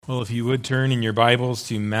Well, if you would turn in your Bibles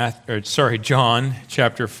to John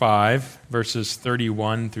chapter 5, verses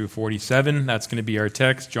 31 through 47. That's going to be our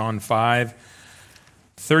text, John 5,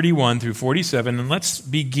 31 through 47. And let's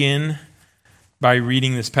begin by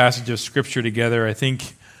reading this passage of Scripture together. I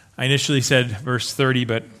think I initially said verse 30,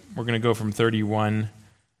 but we're going to go from 31.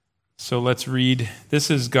 So let's read. This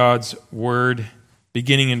is God's word,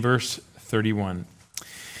 beginning in verse 31.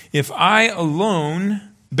 If I alone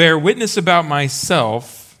bear witness about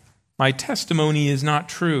myself, my testimony is not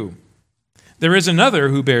true. There is another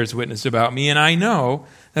who bears witness about me, and I know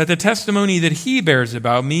that the testimony that he bears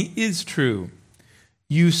about me is true.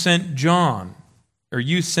 You sent to John,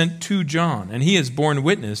 and he has borne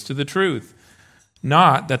witness to the truth.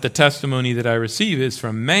 Not that the testimony that I receive is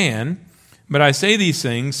from man, but I say these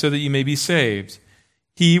things so that you may be saved.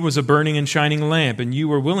 He was a burning and shining lamp, and you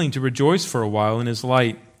were willing to rejoice for a while in his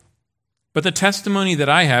light. But the testimony that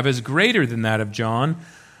I have is greater than that of John.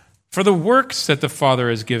 For the works that the Father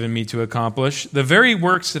has given me to accomplish, the very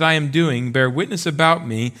works that I am doing, bear witness about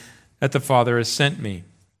me that the Father has sent me.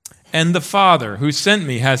 And the Father who sent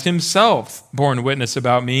me has himself borne witness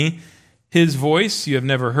about me. His voice you have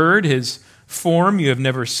never heard, his form you have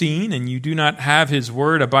never seen, and you do not have his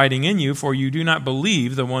word abiding in you, for you do not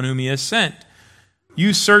believe the one whom he has sent.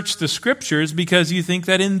 You search the Scriptures because you think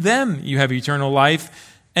that in them you have eternal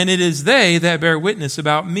life, and it is they that bear witness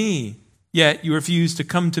about me. Yet you refuse to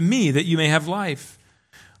come to me that you may have life.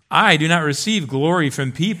 I do not receive glory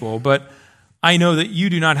from people, but I know that you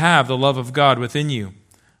do not have the love of God within you.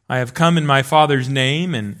 I have come in my Father's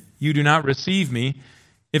name, and you do not receive me.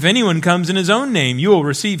 If anyone comes in his own name, you will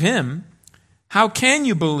receive him. How can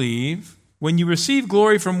you believe when you receive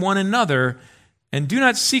glory from one another and do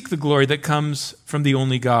not seek the glory that comes from the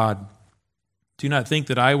only God? Do not think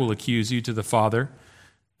that I will accuse you to the Father.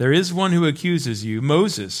 There is one who accuses you,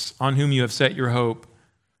 Moses, on whom you have set your hope.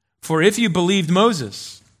 For if you believed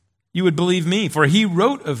Moses, you would believe me, for he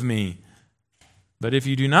wrote of me. But if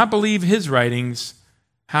you do not believe his writings,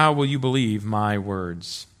 how will you believe my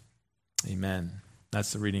words? Amen.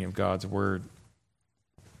 That's the reading of God's word.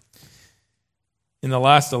 In the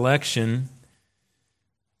last election,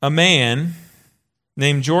 a man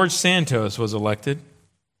named George Santos was elected.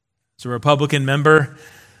 He's a Republican member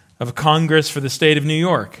of Congress for the state of New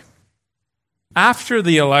York. After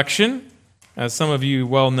the election, as some of you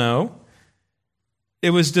well know,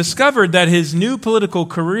 it was discovered that his new political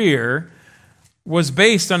career was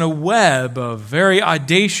based on a web of very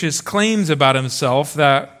audacious claims about himself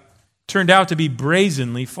that turned out to be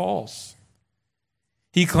brazenly false.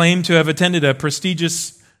 He claimed to have attended a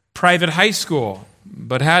prestigious private high school,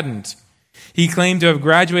 but hadn't. He claimed to have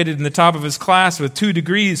graduated in the top of his class with 2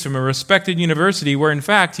 degrees from a respected university where, in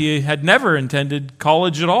fact, he had never attended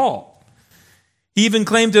college at all. He even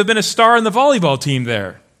claimed to have been a star in the volleyball team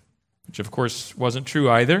there, which, of course, wasn't true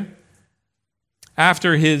either.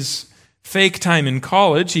 After his fake time in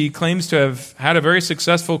college, he claims to have had a very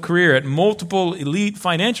successful career at multiple elite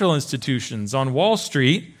financial institutions on Wall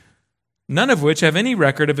Street, none of which have any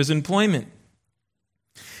record of his employment.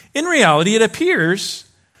 In reality, it appears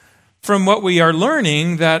from what we are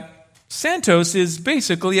learning that Santos is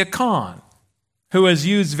basically a con who has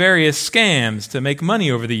used various scams to make money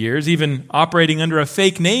over the years, even operating under a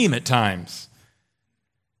fake name at times.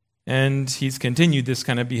 And he's continued this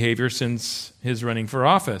kind of behavior since his running for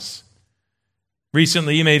office.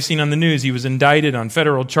 Recently, you may have seen on the news, he was indicted on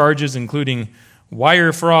federal charges including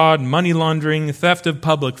wire fraud, money laundering, theft of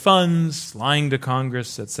public funds, lying to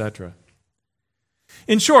Congress, etc.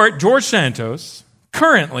 In short, George Santos,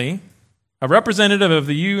 currently a representative of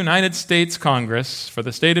the United States Congress for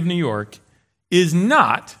the state of New York, is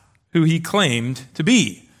not who he claimed to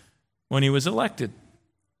be when he was elected.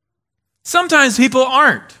 Sometimes people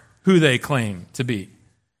aren't who they claim to be.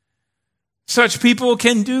 Such people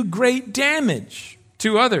can do great damage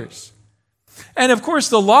to others. And of course,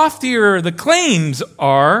 the loftier the claims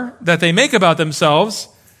are that they make about themselves,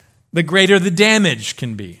 the greater the damage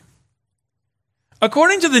can be.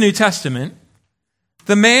 According to the New Testament,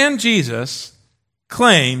 the man Jesus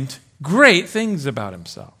claimed great things about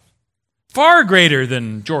himself, far greater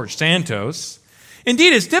than George Santos.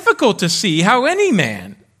 Indeed, it's difficult to see how any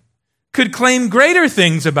man could claim greater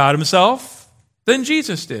things about himself than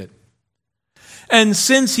Jesus did. And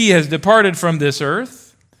since he has departed from this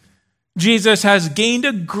earth, Jesus has gained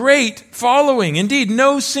a great following. Indeed,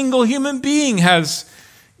 no single human being has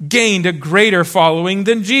gained a greater following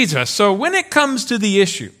than Jesus. So when it comes to the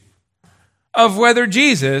issue of whether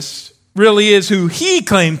Jesus really is who he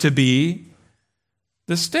claimed to be,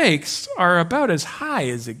 the stakes are about as high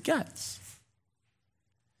as it gets.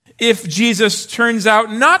 if Jesus turns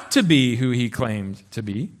out not to be who he claimed to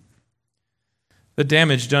be, the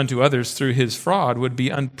damage done to others through his fraud would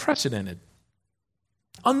be unprecedented.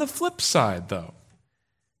 On the flip side, though,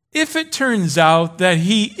 if it turns out that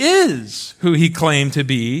he is who he claimed to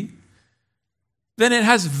be, then it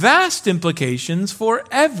has vast implications for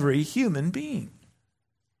every human being.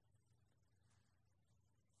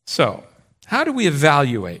 So, how do we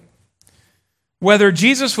evaluate whether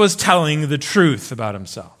Jesus was telling the truth about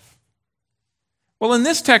himself? Well, in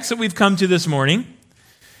this text that we've come to this morning,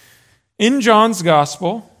 in John's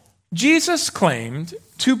Gospel, Jesus claimed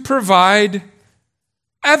to provide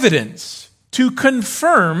evidence to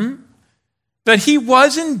confirm that he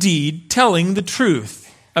was indeed telling the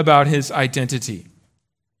truth about his identity.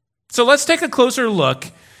 So let's take a closer look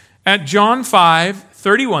at John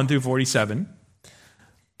 5:31 through 47.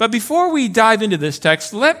 But before we dive into this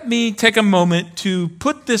text, let me take a moment to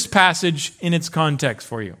put this passage in its context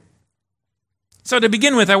for you. So to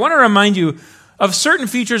begin with, I want to remind you of certain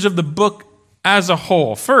features of the book as a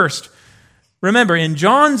whole. First, remember, in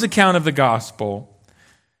John's account of the gospel,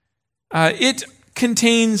 it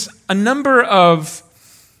contains a number of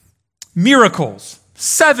miracles,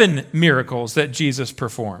 7 miracles that Jesus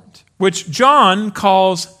performed, which John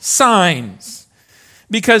calls signs,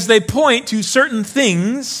 because they point to certain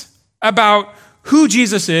things about who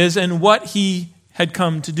Jesus is and what he had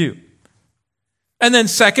come to do. And then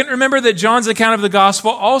second, remember that John's account of the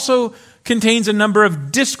gospel also contains a number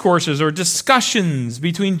of discourses or discussions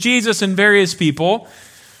between Jesus and various people,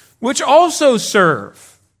 which also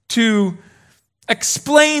serve to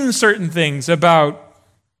explain certain things about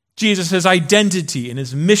Jesus' identity and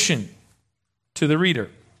his mission to the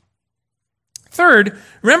reader. Third,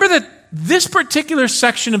 remember that this particular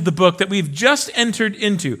section of the book that we've just entered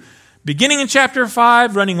into, beginning in chapter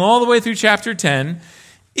 5, running all the way through chapter 10,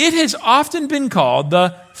 it has often been called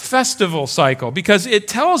the festival cycle because it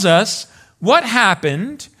tells us what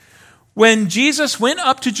happened when Jesus went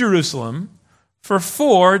up to Jerusalem for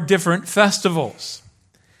 4 different festivals.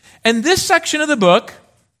 And this section of the book,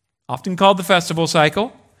 often called the festival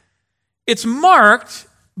cycle, it's marked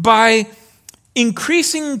by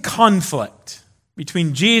increasing conflict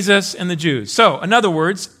between Jesus and the Jews. So, in other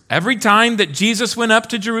words, every time that Jesus went up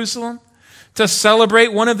to Jerusalem to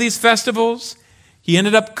celebrate one of these festivals, he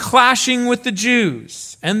ended up clashing with the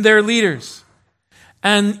Jews and their leaders.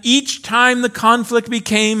 And each time the conflict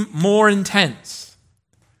became more intense.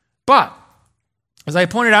 But, as I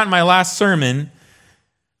pointed out in my last sermon,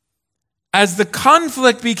 as the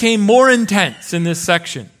conflict became more intense in this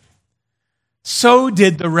section, so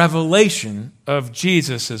did the revelation of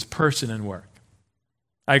Jesus' person and work.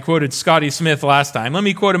 I quoted Scotty Smith last time. Let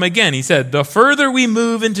me quote him again. He said, "The further we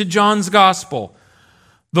move into John's gospel,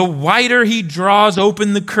 the wider he draws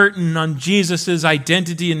open the curtain on Jesus'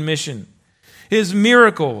 identity and mission. His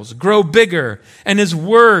miracles grow bigger and his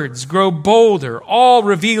words grow bolder, all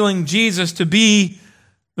revealing Jesus to be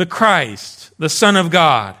the Christ, the Son of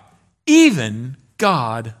God, even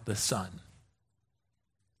God the Son."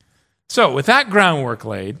 So, with that groundwork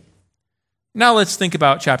laid, now let's think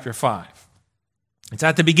about chapter 5. It's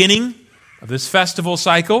at the beginning of this festival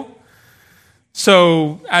cycle.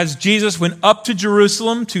 So, as Jesus went up to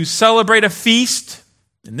Jerusalem to celebrate a feast,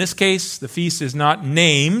 in this case, the feast is not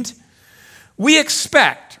named, we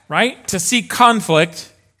expect, right, to see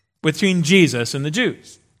conflict between Jesus and the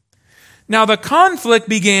Jews. Now, the conflict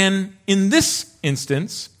began in this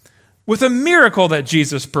instance with a miracle that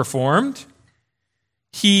Jesus performed.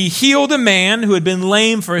 He healed a man who had been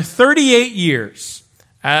lame for 38 years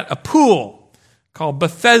at a pool called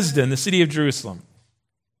Bethesda in the city of Jerusalem.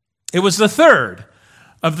 It was the third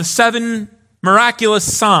of the 7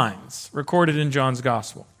 miraculous signs recorded in John's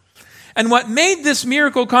gospel. And what made this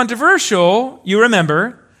miracle controversial, you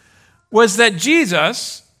remember, was that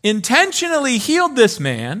Jesus intentionally healed this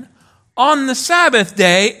man on the Sabbath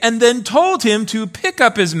day and then told him to pick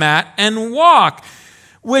up his mat and walk,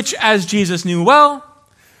 which, as Jesus knew well,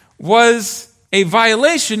 was a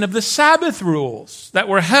violation of the Sabbath rules that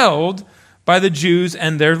were held by the Jews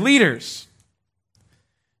and their leaders.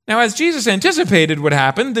 Now, as Jesus anticipated would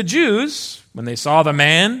happen, the Jews, when they saw the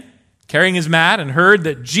man carrying his mat and heard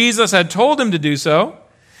that Jesus had told him to do so,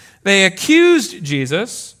 they accused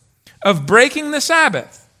Jesus of breaking the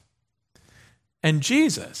Sabbath. And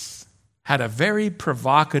Jesus had a very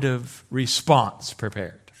provocative response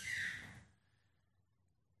prepared.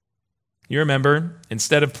 You remember,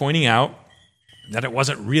 instead of pointing out that it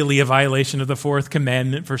wasn't really a violation of the 4th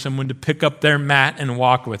commandment for someone to pick up their mat and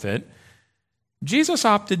walk with it, Jesus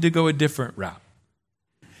opted to go a different route.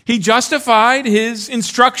 He justified his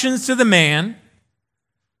instructions to the man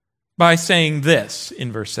by saying this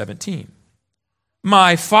in verse 17.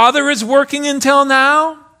 My Father is working until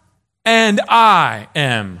now, and I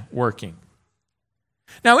am working.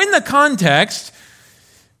 Now, in the context,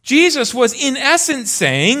 Jesus was in essence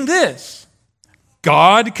saying this: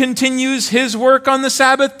 God continues his work on the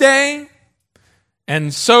Sabbath day,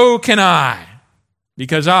 and so can I,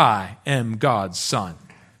 because I am God's Son.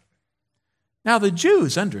 Now, the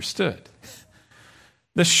Jews understood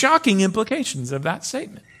the shocking implications of that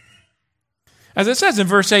statement. As it says in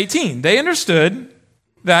verse 18, they understood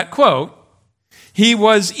that, quote, he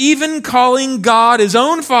was even calling God his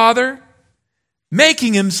own Father,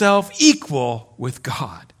 making himself equal with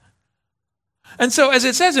God. And so, as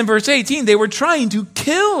it says in verse 18, they were trying to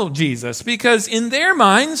kill Jesus because in their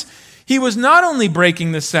minds, he was not only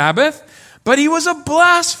breaking the Sabbath, but he was a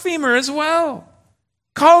blasphemer as well,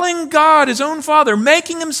 calling God his own Father,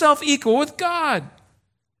 making himself equal with God.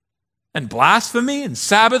 And blasphemy and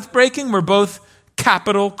Sabbath breaking were both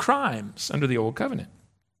capital crimes under the Old Covenant.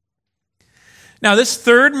 Now, this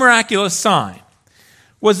third miraculous sign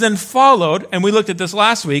was then followed, and we looked at this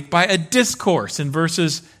last week, by a discourse in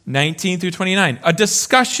verses 19 through 29, a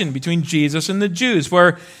discussion between Jesus and the Jews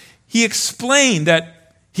where he explained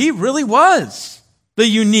that he really was the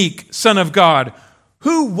unique Son of God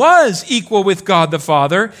who was equal with God the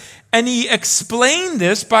Father, and he explained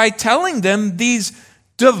this by telling them these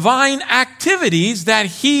divine activities that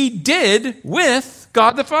he did with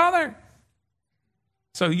God the Father.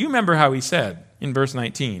 So you remember how he said in verse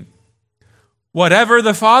 19, whatever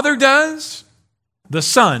the Father does, the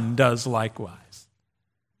Son does likewise.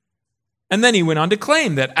 And then he went on to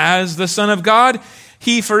claim that as the Son of God,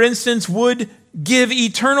 he, for instance, would give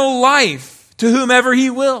eternal life to whomever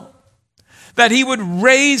he will, that he would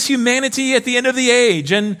raise humanity at the end of the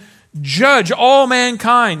age and judge all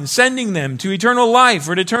mankind, sending them to eternal life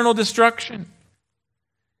or to eternal destruction.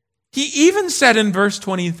 He even said in verse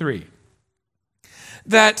 23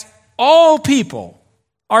 that all people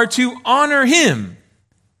are to honor him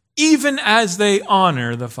even as they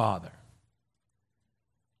honor the Father.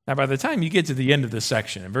 Now, by the time you get to the end of this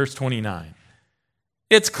section, in verse 29,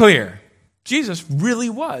 it's clear Jesus really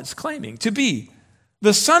was claiming to be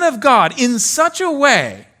the Son of God in such a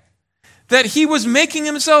way that he was making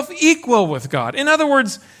himself equal with God. In other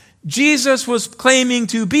words, Jesus was claiming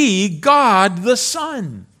to be God the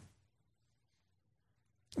Son.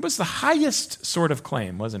 It was the highest sort of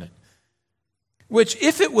claim, wasn't it? Which,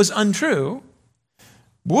 if it was untrue,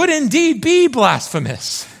 would indeed be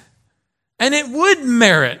blasphemous. And it would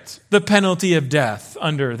merit the penalty of death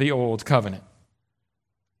under the Old Covenant.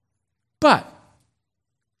 But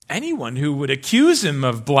anyone who would accuse him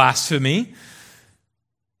of blasphemy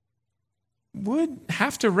would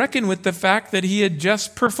have to reckon with the fact that he had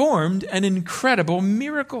just performed an incredible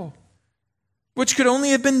miracle, which could only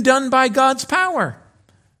have been done by God's power.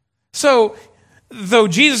 So, though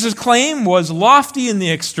Jesus' claim was lofty in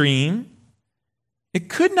the extreme, it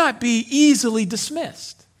could not be easily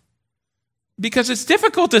dismissed, because it's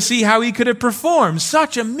difficult to see how he could have performed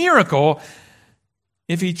such a miracle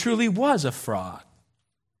if he truly was a fraud.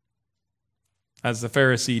 As the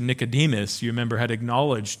Pharisee Nicodemus, you remember, had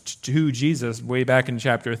acknowledged to Jesus way back in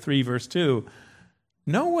chapter 3, verse 2,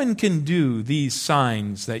 no one can do these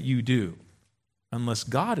signs that you do unless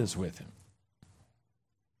God is with him.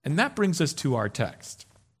 And that brings us to our text.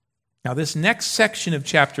 Now, this next section of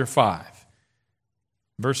chapter 5,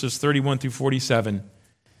 verses 31 through 47,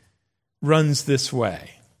 runs this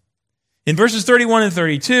way. In verses 31 and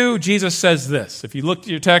 32, Jesus says this. If you look at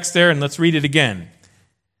your text there, and let's read it again.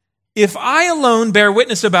 If I alone bear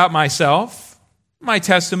witness about myself, my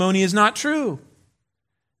testimony is not true.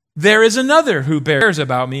 There is another who bears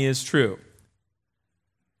about me is true.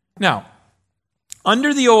 Now,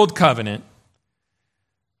 under the Old Covenant,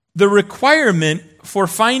 the requirement for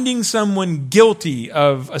finding someone guilty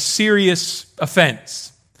of a serious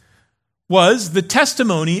offense was the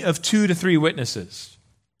testimony of 2 to 3 witnesses.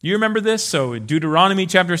 You remember this? So in Deuteronomy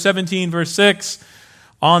chapter 17, verse 6,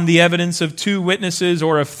 on the evidence of 2 witnesses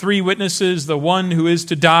or of 3 witnesses, the one who is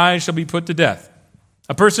to die shall be put to death.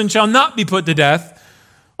 A person shall not be put to death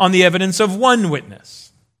on the evidence of 1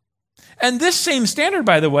 witness. And this same standard,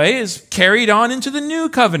 by the way, is carried on into the New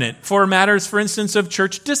Covenant for matters, for instance, of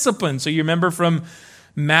church discipline. So you remember from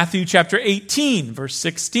Matthew chapter 18, verse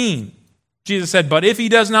 16. Jesus said, but if he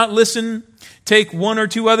does not listen, take 1 or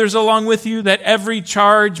 2 others along with you, that every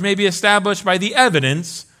charge may be established by the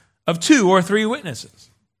evidence of 2 or 3 witnesses.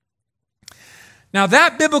 Now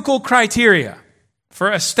that biblical criteria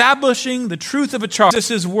for establishing the truth of a charge is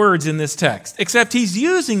his words in this text, except he's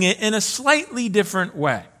using it in a slightly different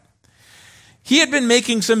way. he had been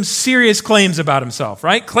making some serious claims about himself,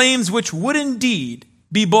 right? Claims which would indeed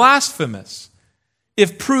be blasphemous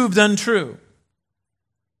if proved untrue.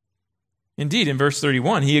 Indeed, in verse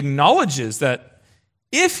 31, he acknowledges that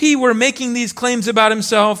if he were making these claims about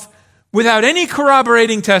himself without any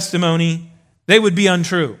corroborating testimony, they would be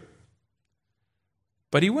untrue.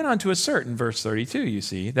 But he went on to assert in verse 32, you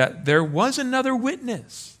see, that there was another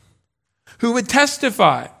witness who would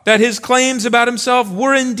testify that his claims about himself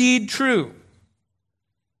were indeed true.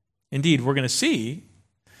 Indeed, we're going to see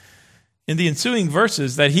in the ensuing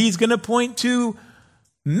verses that he's going to point to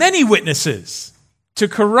many witnesses to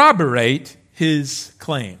corroborate his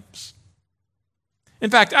claims. In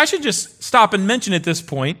fact, I should just stop and mention at this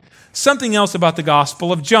point something else about the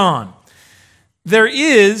Gospel of John. There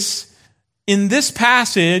is, in this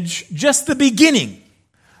passage, just the beginning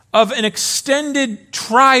of an extended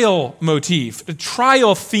trial motif, a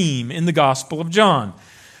trial theme in the Gospel of John.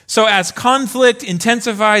 So as conflict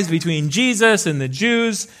intensifies between Jesus and the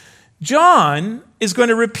Jews, John is going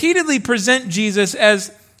to repeatedly present Jesus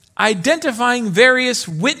as identifying various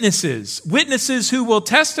witnesses who will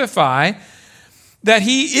testify that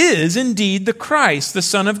he is indeed the Christ, the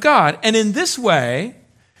Son of God. And in this way,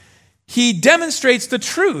 he demonstrates the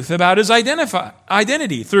truth about his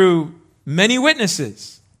identity through many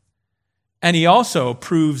witnesses. And he also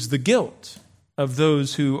proves the guilt of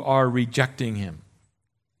those who are rejecting him.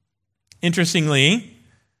 Interestingly,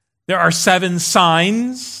 there are 7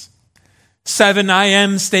 signs, 7 I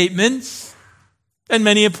am statements, and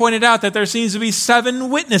many have pointed out that there seems to be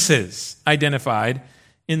 7 witnesses identified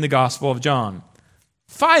in the Gospel of John.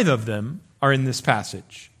 5 of them are in this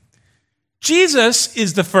passage. Jesus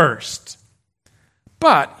is the first,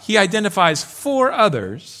 but he identifies 4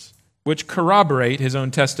 others which corroborate his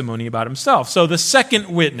own testimony about himself. So the second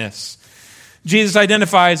witness Jesus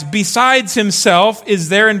identifies besides himself is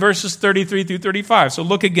there in verses 33 through 35. So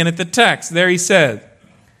look again at the text. There he said,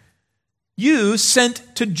 "You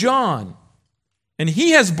sent to John, and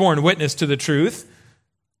he has borne witness to the truth.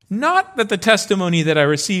 Not that the testimony that I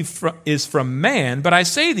receive is from man, but I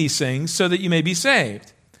say these things so that you may be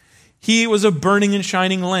saved. He was a burning and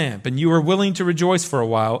shining lamp, and you were willing to rejoice for a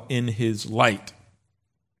while in his light."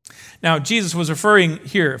 Now, Jesus was referring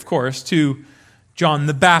here, of course, to John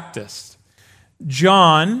the Baptist.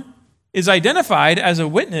 John is identified as a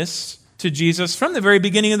witness to Jesus from the very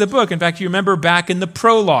beginning of the book. In fact, you remember back in the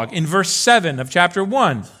prologue, in verse 7 of chapter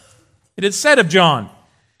 1, it is said of John,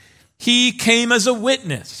 "He came as a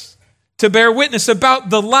witness to bear witness about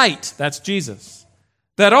the light," that's Jesus,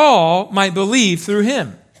 "that all might believe through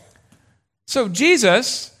him." So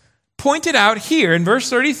Jesus pointed out here in verse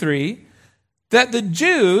 33 that the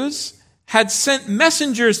Jews had sent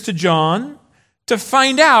messengers to John to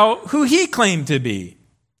find out who he claimed to be.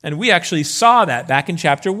 And we actually saw that back in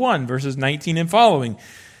chapter 1, verses 19 and following.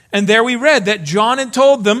 And there we read that John had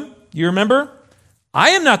told them, you remember, "I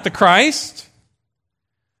am not the Christ,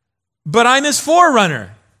 but I'm his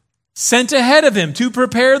forerunner, sent ahead of him to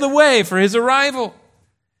prepare the way for his arrival."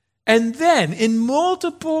 And then in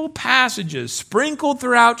multiple passages sprinkled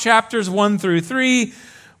throughout chapters 1 through 3,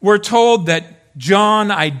 we're told that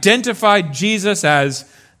John identified Jesus as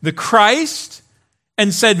the Christ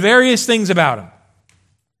and said various things about him.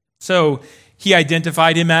 So he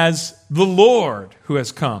identified him as the Lord who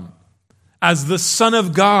has come, as the Son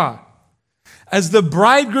of God, as the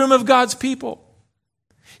bridegroom of God's people.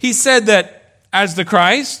 He said that as the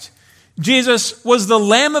Christ, Jesus was the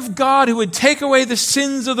Lamb of God who would take away the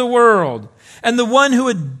sins of the world and the one who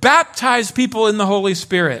would baptize people in the Holy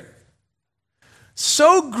Spirit.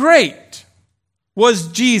 So great was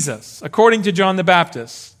Jesus, according to John the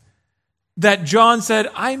Baptist, that John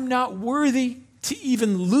said, "I'm not worthy to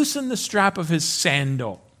even loosen the strap of his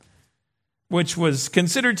sandal," which was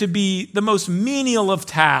considered to be the most menial of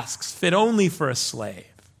tasks, fit only for a slave.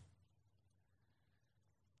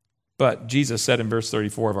 But Jesus said in verse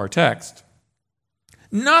 34 of our text,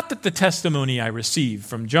 "Not that the testimony I received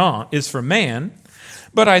from John is from man,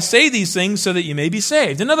 but I say these things so that you may be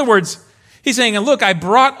saved." In other words, he's saying, look, I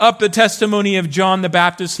brought up the testimony of John the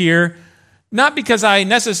Baptist here, not because I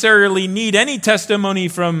necessarily need any testimony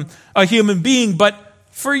from a human being, but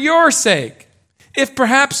for your sake. If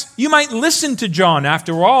perhaps you might listen to John,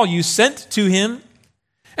 after all, you sent to him,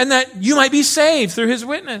 and that you might be saved through his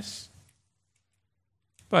witness.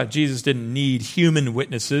 But Jesus didn't need human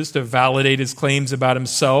witnesses to validate his claims about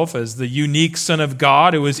himself as the unique Son of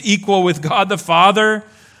God who was equal with God the Father,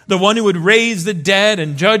 the one who would raise the dead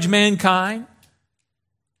and judge mankind.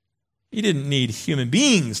 He didn't need human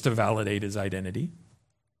beings to validate his identity.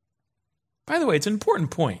 By the way, it's an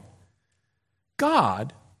important point.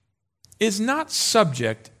 God is not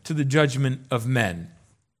subject to the judgment of men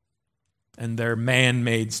and their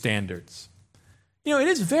man-made standards. You know, it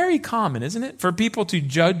is very common, isn't it, for people to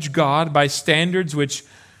judge God by standards which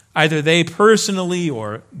either they personally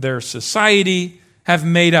or their society have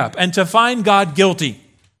made up, and to find God guilty.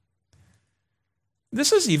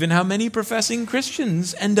 This is even how many professing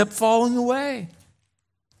Christians end up falling away.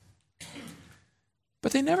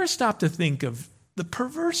 But they never stop to think of the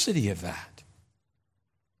perversity of that.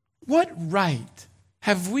 What right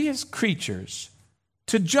have we as creatures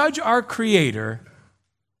to judge our Creator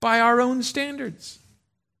by our own standards?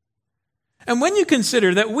 And when you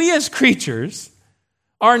consider that we as creatures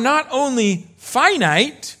are not only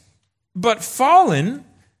finite, but fallen,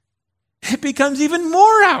 it becomes even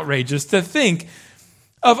more outrageous to think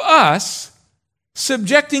of us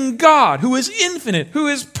subjecting God, who is infinite, who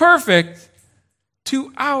is perfect,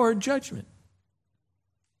 to our judgment.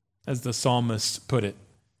 As the psalmist put it,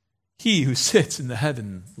 he who sits in the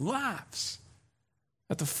heaven laughs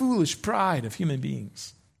at the foolish pride of human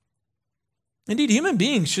beings. Indeed, human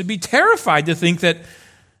beings should be terrified to think that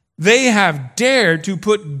they have dared to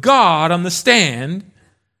put God on the stand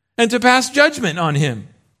and to pass judgment on him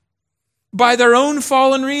by their own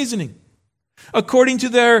fallen reasoning, according to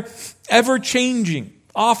their ever-changing,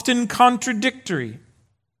 often contradictory,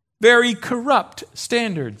 very corrupt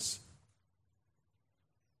standards.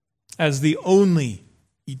 As the only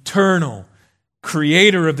eternal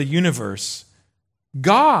creator of the universe,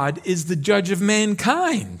 God is the judge of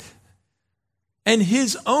mankind, and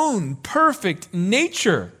his own perfect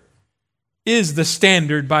nature is the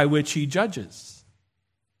standard by which he judges.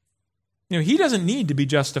 You know, he doesn't need to be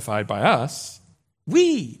justified by us.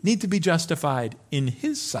 We need to be justified in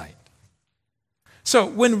his sight. So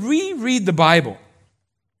when we read the Bible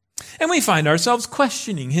and we find ourselves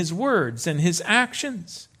questioning his words and his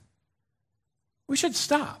actions, we should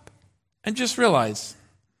stop and just realize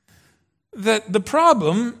that the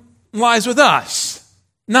problem lies with us,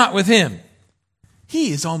 not with him.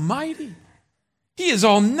 He is almighty. He is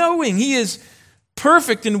all-knowing. He is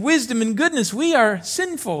perfect in wisdom and goodness. We are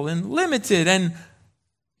sinful and limited and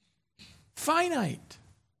finite.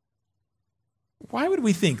 Why would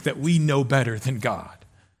we think that we know better than God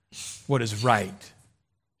what is right,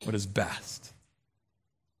 what is best?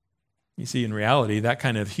 You see, in reality, that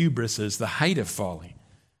kind of hubris is the height of folly.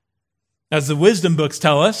 As the wisdom books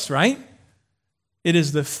tell us, right? It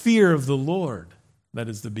is the fear of the Lord that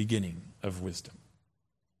is the beginning of wisdom.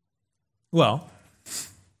 Well,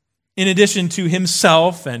 in addition to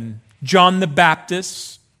himself and John the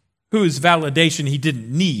Baptist, whose validation he didn't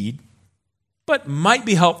need, but might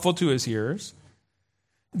be helpful to his hearers,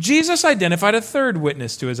 Jesus identified a third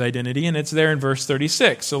witness to his identity, and it's there in verse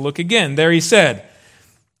 36. So look again. There he said,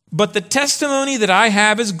 "But the testimony that I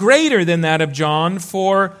have is greater than that of John,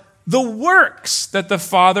 for the works that the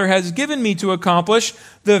Father has given me to accomplish,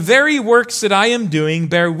 the very works that I am doing,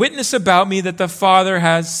 bear witness about me that the Father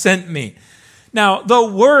has sent me." Now, the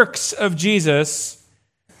works of Jesus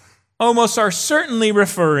almost are certainly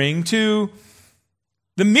referring to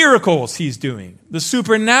the miracles he's doing, the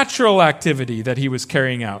supernatural activity that he was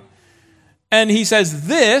carrying out. And he says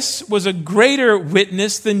this was a greater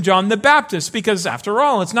witness than John the Baptist, because after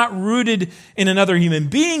all, it's not rooted in another human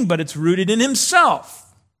being, but it's rooted in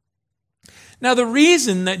himself. Now, the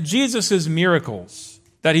reason that Jesus' miracles,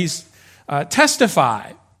 that he's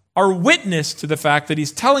testify, are witness to the fact that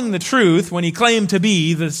he's telling the truth when he claimed to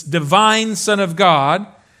be this divine Son of God,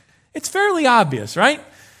 it's fairly obvious, right?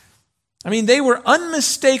 I mean, they were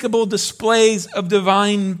unmistakable displays of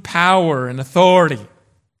divine power and authority.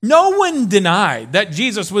 No one denied that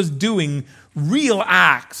Jesus was doing real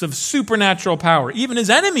acts of supernatural power. Even his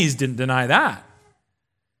enemies didn't deny that.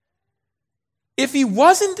 If he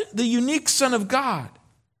wasn't the unique Son of God,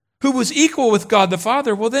 who was equal with God the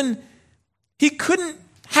Father, well then he couldn't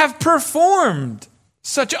have performed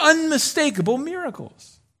such unmistakable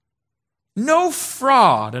miracles. No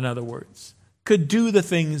fraud, in other words, could do the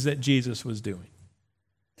things that Jesus was doing.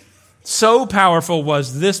 So powerful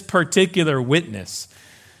was this particular witness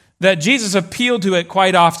that Jesus appealed to it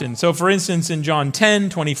quite often. So for instance, in John 10,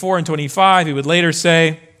 24 and 25, he would later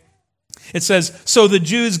say, it says, "So the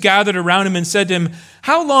Jews gathered around him and said to him,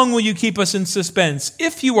 'How long will you keep us in suspense?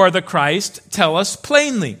 If you are the Christ, tell us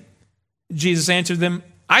plainly.' Jesus answered them,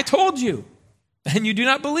 'I told you, and you do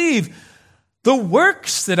not believe. The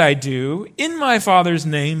works that I do in my Father's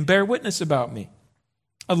name bear witness about me.'"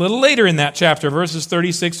 A little later in that chapter, verses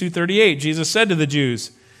 36 through 38, Jesus said to the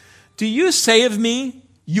Jews, "Do you say of me,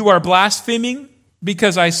 you are blaspheming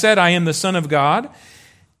because I said I am the Son of God?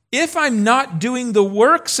 If I'm not doing the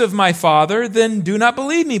works of my Father, then do not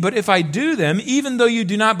believe me. But if I do them, even though you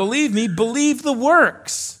do not believe me, believe the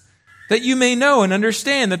works, that you may know and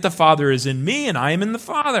understand that the Father is in me and I am in the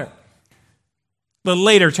Father. But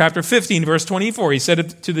later, chapter 15, verse 24, he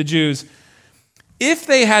said to the Jews, if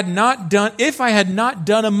I had not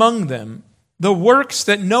done among them the works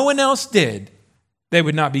that no one else did, they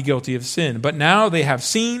would not be guilty of sin. But now they have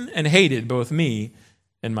seen and hated both me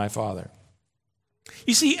and my Father.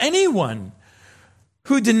 You see, anyone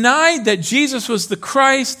who denied that Jesus was the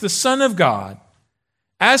Christ, the Son of God,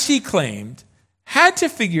 as he claimed, had to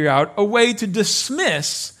figure out a way to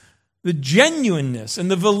dismiss the genuineness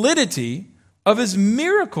and the validity of his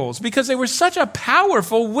miracles, because they were such a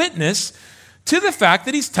powerful witness to the fact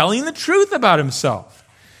that he's telling the truth about himself.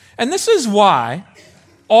 And this is why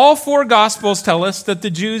all four Gospels tell us that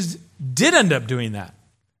the Jews did end up doing that.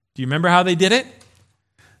 Do you remember how they did it?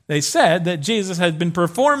 They said that Jesus had been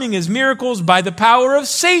performing his miracles by the power of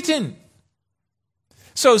Satan.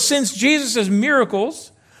 So since Jesus'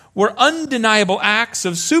 miracles were undeniable acts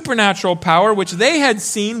of supernatural power, which they had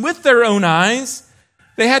seen with their own eyes,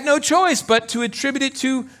 they had no choice but to attribute it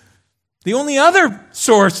to the only other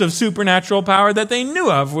source of supernatural power that they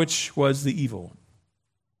knew of, which was the evil one.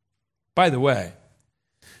 By the way,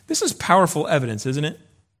 this is powerful evidence, isn't it,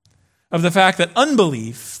 of the fact that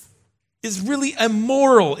unbelief is really a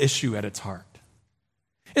moral issue at its heart.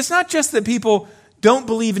 It's not just that people don't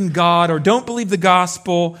believe in God or don't believe the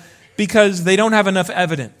gospel because they don't have enough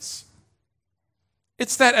evidence.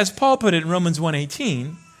 It's that, as Paul put it in Romans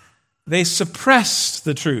 1:18, they suppressed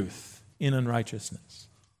the truth in unrighteousness.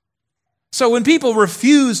 So when people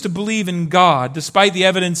refuse to believe in God, despite the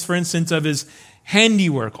evidence, for instance, of his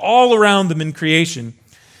handiwork all around them in creation,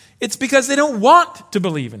 it's because they don't want to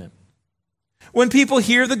believe in him. When people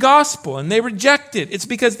hear the gospel and they reject it, it's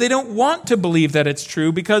because they don't want to believe that it's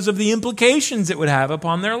true because of the implications it would have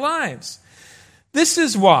upon their lives. This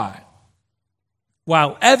is why,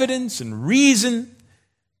 while evidence and reason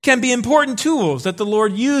can be important tools that the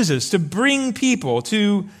Lord uses to bring people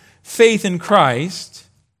to faith in Christ,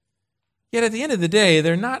 yet at the end of the day,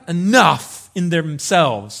 they're not enough in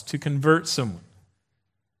themselves to convert someone.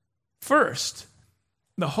 First,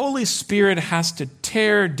 the Holy Spirit has to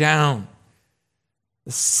tear down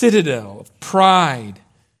the citadel of pride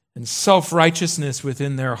and self-righteousness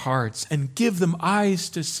within their hearts and give them eyes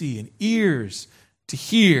to see and ears to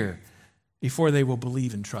hear before they will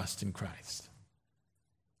believe and trust in Christ.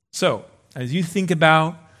 So, as you think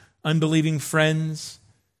about unbelieving friends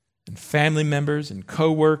and family members and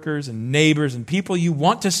co-workers and neighbors and people you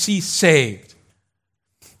want to see saved,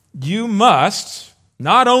 you must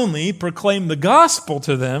not only proclaim the gospel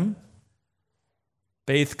to them,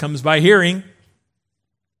 faith comes by hearing,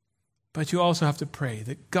 but you also have to pray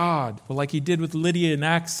that God will, like he did with Lydia in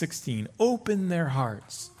Acts 16, open their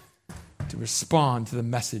hearts to respond to the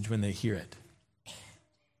message when they hear it.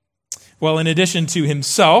 Well, in addition to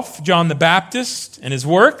himself, John the Baptist, and his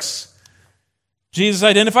works, Jesus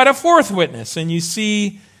identified a fourth witness, and you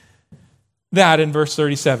see that in verse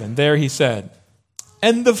 37. There he said,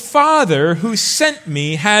 "And the Father who sent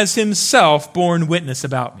me has himself borne witness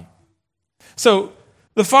about me." So,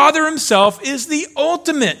 the Father himself is the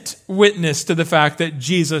ultimate witness to the fact that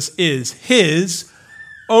Jesus is his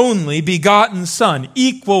only begotten Son,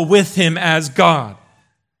 equal with him as God.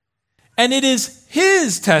 And it is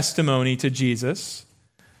his testimony to Jesus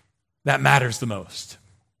that matters the most.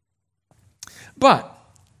 But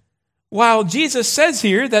while Jesus says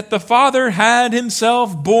here that the Father had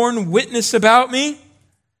himself borne witness about me,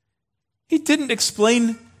 he didn't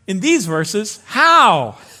explain in these verses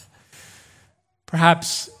how.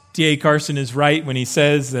 Perhaps D.A. Carson is right when he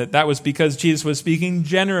says that was because Jesus was speaking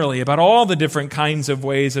generally about all the different kinds of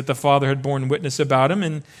ways that the Father had borne witness about him.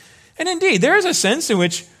 And indeed, there is a sense in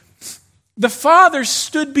which the Father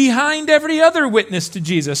stood behind every other witness to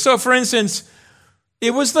Jesus. So, for instance,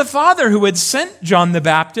 it was the Father who had sent John the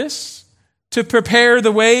Baptist to prepare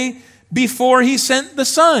the way before he sent the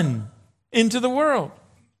Son into the world.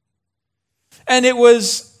 And it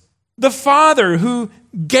was the Father who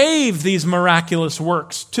gave these miraculous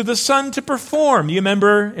works to the Son to perform. You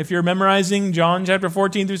remember, if you're memorizing John chapter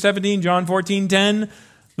 14 through 17, John 14:10,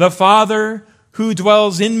 the Father who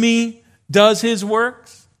dwells in me does his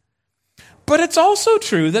works. But it's also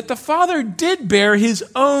true that the Father did bear his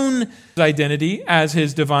own identity as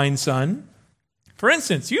his divine Son. For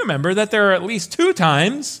instance, you remember that there are at least 2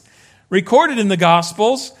 times recorded in the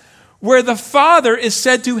Gospels where the Father is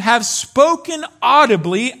said to have spoken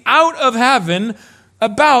audibly out of heaven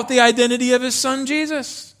about the identity of his Son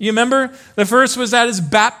Jesus. You remember? The first was at his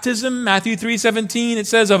baptism, Matthew 3:17. It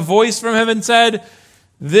says, "A voice from heaven said,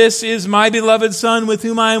 "This is my beloved Son with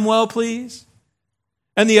whom I am well pleased."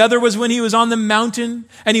 And the other was when he was on the mountain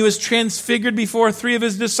and he was transfigured before 3 of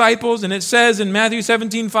his disciples. And it says in Matthew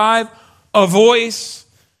 17:5, a voice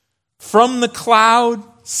from the cloud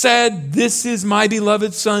said, "This is my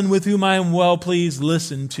beloved Son with whom I am well pleased.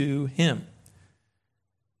 Listen to him."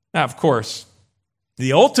 Now, of course,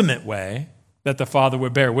 the ultimate way that the Father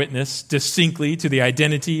would bear witness distinctly to the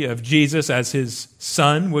identity of Jesus as his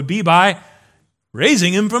Son would be by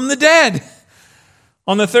raising him from the dead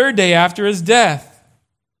on the 3rd day after his death,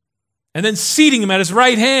 and then seating him at his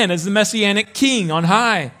right hand as the Messianic King on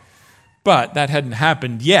high. But that hadn't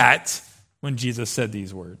happened yet when Jesus said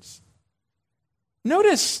these words.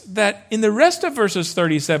 Notice that in the rest of verses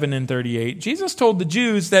 37 and 38, Jesus told the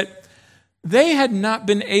Jews that they had not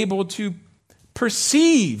been able to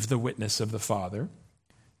perceive the witness of the Father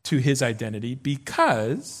to his identity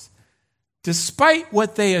because, despite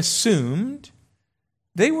what they assumed,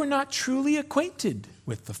 they were not truly acquainted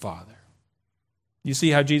with the Father. You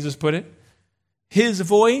see how Jesus put it? His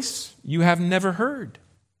voice you have never heard.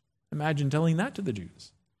 Imagine telling that to the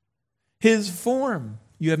Jews. His form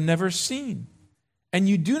you have never seen. And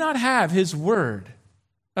you do not have his word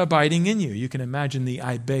abiding in you. You can imagine the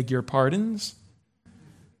 "I beg your pardons."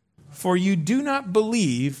 For you do not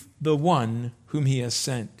believe the one whom he has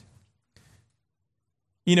sent.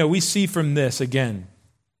 You know, we see from this, again,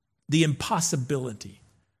 the impossibility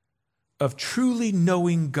of truly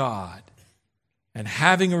knowing God and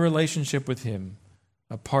having a relationship with him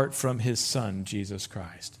apart from his Son, Jesus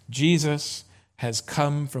Christ. Jesus has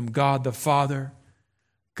come from God the Father.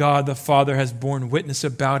 God the Father has borne witness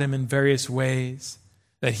about him in various ways,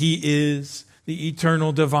 that he is the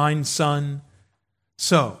eternal divine Son.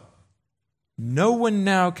 So, no one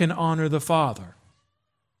now can honor the Father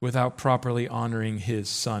without properly honoring his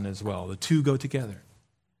Son as well. The two go together.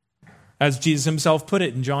 As Jesus himself put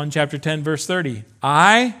it in John chapter 10, verse 30,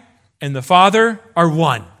 "I and the Father are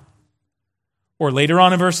one." Or later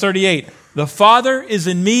on in verse 38, "The Father is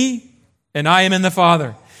in me and I am in the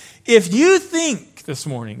Father." If you think this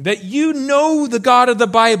morning that you know the God of the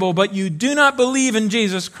Bible, but you do not believe in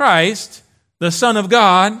Jesus Christ, the Son of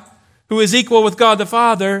God, who is equal with God the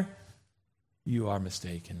Father, you are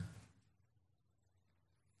mistaken.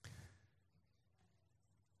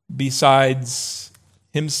 Besides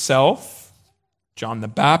himself, John the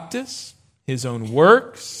Baptist, his own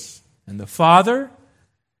works, and the Father,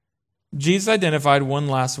 Jesus identified one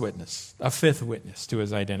last witness, a 5th witness to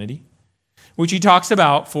his identity, which he talks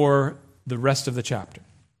about for the rest of the chapter.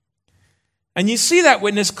 And you see that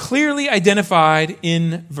witness clearly identified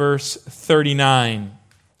in verse 39.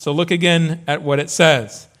 So look again at what it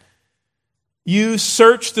says. "You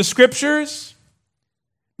search the Scriptures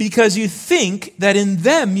because you think that in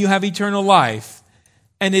them you have eternal life,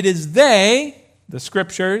 and it is they, the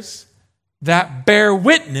Scriptures, that bear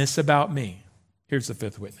witness about me." Here's the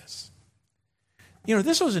 5th witness. You know,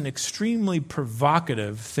 this was an extremely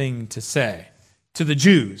provocative thing to say to the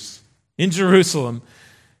Jews in Jerusalem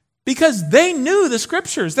because they knew the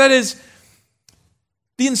Scriptures, that is,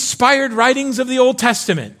 the inspired writings of the Old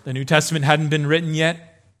Testament. The New Testament hadn't been written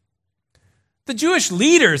yet. The Jewish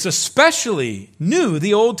leaders especially knew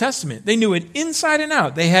the Old Testament. They knew it inside and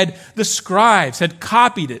out. The scribes had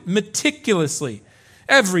copied it meticulously,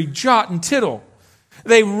 every jot and tittle.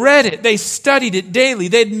 They read it, they studied it daily,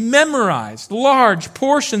 they'd memorized large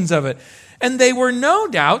portions of it, and they were no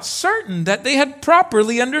doubt certain that they had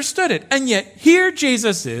properly understood it. And yet here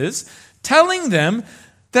Jesus is telling them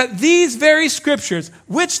that these very Scriptures,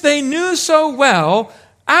 which they knew so well,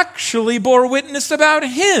 actually bore witness about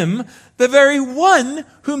him, the very one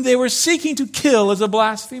whom they were seeking to kill as a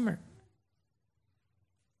blasphemer.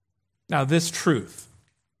 Now, this truth,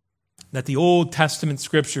 that the Old Testament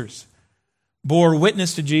Scriptures bore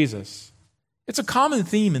witness to Jesus, it's a common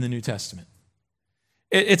theme in the New Testament.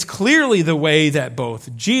 It's clearly the way that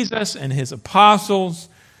both Jesus and his apostles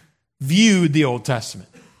viewed the Old Testament.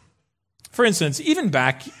 For instance, even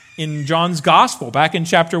back in John's Gospel, back in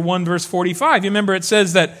chapter 1, verse 45, you remember it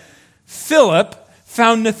says that Philip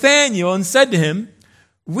found Nathanael and said to him,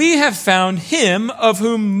 "We have found him of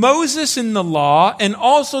whom Moses in the law and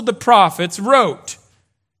also the prophets wrote,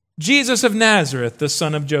 Jesus of Nazareth, the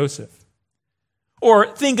son of Joseph."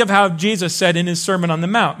 Or think of how Jesus said in his Sermon on the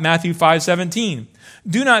Mount, Matthew 5:17,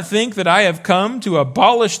 "Do not think that I have come to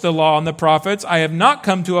abolish the law and the prophets. I have not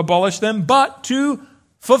come to abolish them, but to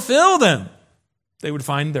fulfill them." They would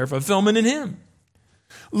find their fulfillment in him.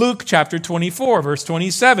 Luke chapter 24, verse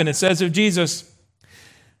 27, it says of Jesus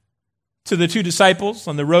to the 2 disciples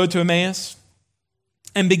on the road to Emmaus,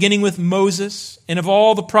 "And beginning with Moses and of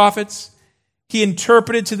all the prophets, he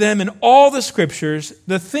interpreted to them in all the scriptures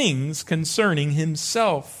the things concerning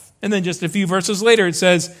himself. And then just a few verses later it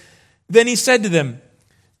says, then he said to them,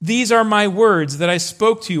 these are my words that I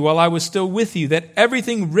spoke to you while I was still with you, that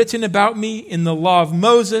everything written about me in the law of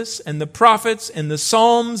Moses and the prophets and the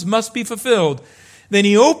Psalms must be fulfilled. Then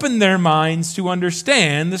he opened their minds to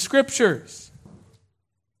understand the scriptures.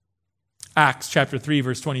 Acts chapter 3,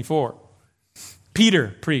 verse 24.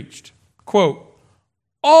 Peter preached, quote,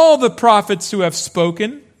 all the prophets who have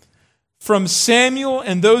spoken, from Samuel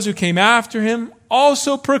and those who came after him,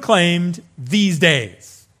 also proclaimed these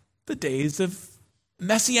days, the days of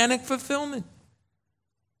messianic fulfillment.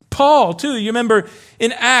 Paul, too, you remember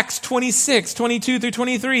in Acts 26, 22 through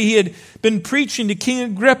 23, he had been preaching to King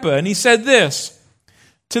Agrippa, and he said this,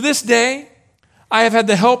 to this day, I have had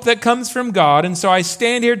the help that comes from God, and so I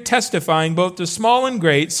stand here testifying both to small and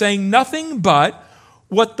great, saying nothing but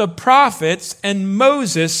what the prophets and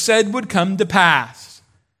Moses said would come to pass,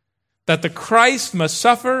 that the Christ must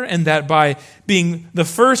suffer, and that by being the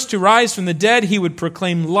first to rise from the dead, he would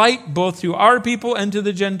proclaim light both to our people and to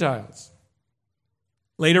the Gentiles.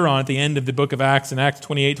 Later on, at the end of the book of Acts, in Acts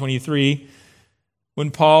 28, 23,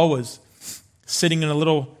 when Paul was sitting in a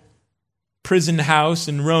little prison house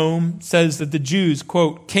in Rome, says that the Jews,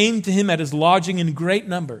 quote, came to him at his lodging in great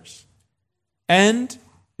numbers. And,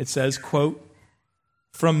 it says, quote,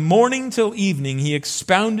 from morning till evening he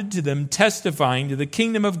expounded to them, testifying to the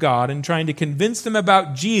kingdom of God and trying to convince them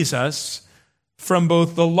about Jesus from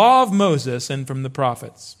both the law of Moses and from the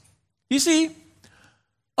prophets. You see,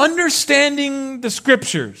 understanding the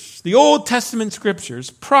scriptures, the Old Testament scriptures,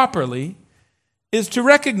 properly is to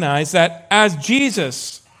recognize that, as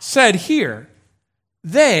Jesus said here,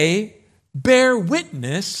 they bear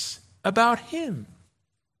witness about him.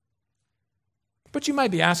 But you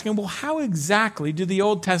might be asking, well, how exactly do the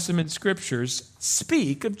Old Testament scriptures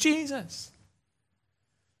speak of Jesus?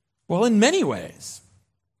 Well, in many ways.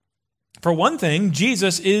 For one thing,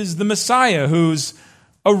 Jesus is the Messiah whose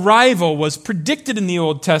arrival was predicted in the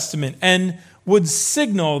Old Testament and would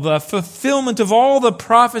signal the fulfillment of all the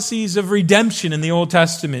prophecies of redemption in the Old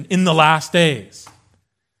Testament in the last days.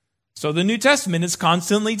 So the New Testament is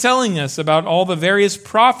constantly telling us about all the various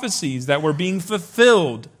prophecies that were being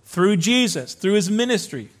fulfilled through Jesus, through his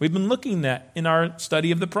ministry. We've been looking at in our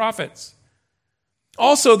study of the prophets.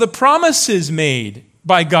 Also, the promises made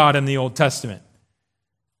by God in the Old Testament.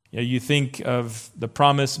 You think of the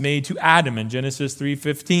promise made to Adam in Genesis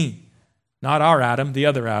 3:15. Not our Adam, the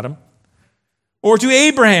other Adam. Or to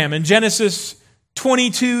Abraham in Genesis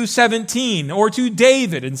 22:17. Or to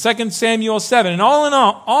David in 2 Samuel 7. And on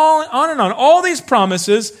and on. All these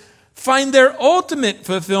promises find their ultimate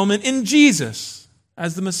fulfillment in Jesus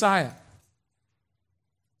as the Messiah.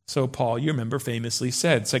 So Paul, you remember, famously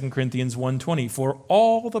said, 2 Corinthians 1:20, for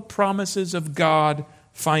all the promises of God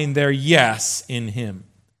find their yes in him.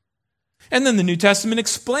 And then the New Testament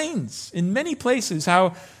explains in many places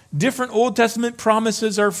how different Old Testament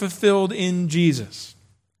promises are fulfilled in Jesus.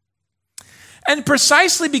 And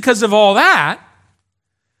precisely because of all that,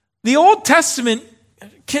 the Old Testament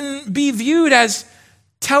can be viewed as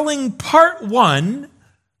telling part one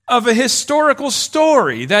of a historical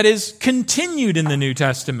story that is continued in the New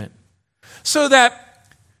Testament. So that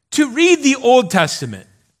to read the Old Testament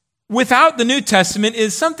without the New Testament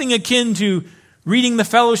is something akin to reading the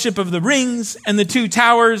Fellowship of the Rings and the Two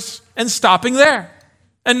Towers and stopping there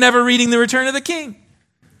and never reading the Return of the King.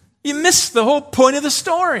 You miss the whole point of the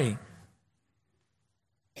story.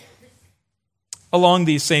 Along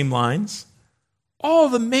these same lines, all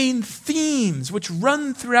the main themes which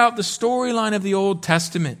run throughout the storyline of the Old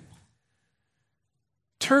Testament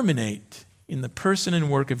terminate in the person and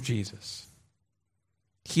work of Jesus.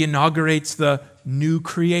 He inaugurates the new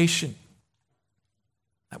creation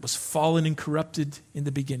that was fallen and corrupted in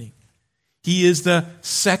the beginning. He is the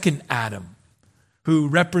second Adam who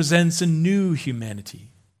represents a new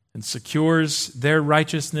humanity and secures their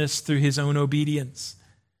righteousness through his own obedience.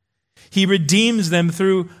 He redeems them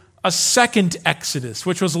through a second Exodus,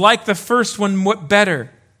 which was like the first one, but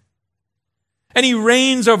better. And he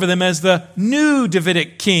reigns over them as the new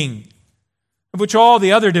Davidic king, of which all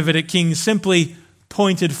the other Davidic kings simply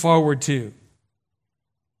pointed forward to.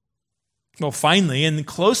 Well, finally, and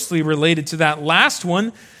closely related to that last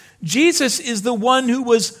one, Jesus is the one who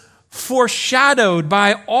was foreshadowed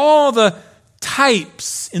by all the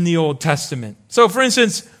types in the Old Testament. So, for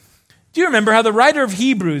instance, do you remember how the writer of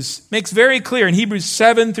Hebrews makes very clear in Hebrews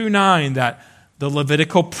 7 through 9 that the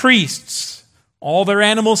Levitical priests, all their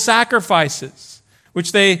animal sacrifices,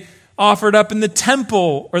 which they offered up in the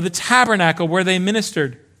temple or the tabernacle where they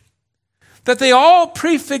ministered, that they all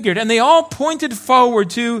prefigured and they all pointed forward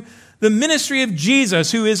to The ministry of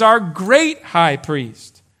Jesus, who is our great high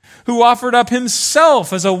priest, who offered up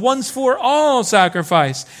himself as a once-for-all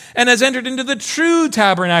sacrifice and has entered into the true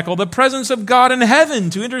tabernacle, the presence of God in heaven,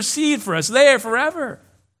 to intercede for us there forever.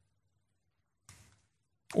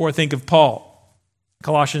 Or think of Paul,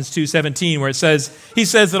 Colossians 2:17, where he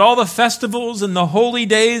says that all the festivals and the holy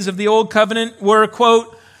days of the old covenant were,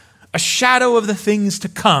 quote, a shadow of the things to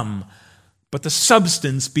come, but the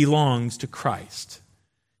substance belongs to Christ.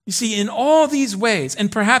 You see, in all these ways,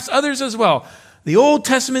 and perhaps others as well, the Old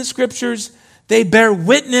Testament scriptures, they bear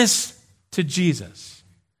witness to Jesus,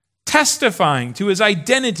 testifying to his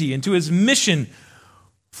identity and to his mission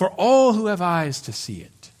for all who have eyes to see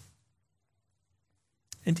it.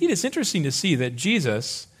 Indeed, it's interesting to see that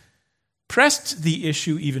Jesus pressed the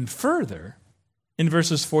issue even further in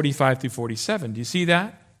verses 45 through 47. Do you see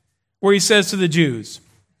that? Where he says to the Jews,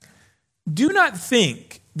 "Do not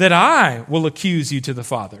think that I will accuse you to the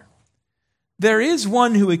Father. There is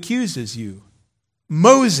one who accuses you,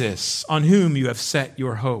 Moses, on whom you have set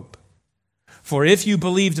your hope. For if you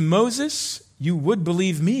believed Moses, you would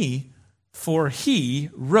believe me, for he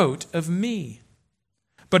wrote of me.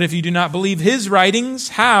 But if you do not believe his writings,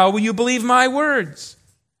 how will you believe my words?"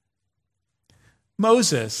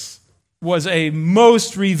 Moses was a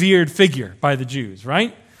most revered figure by the Jews,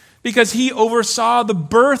 right? Because he oversaw the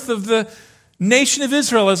birth of the nation of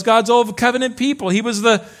Israel as God's old covenant people. He was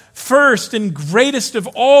the first and greatest of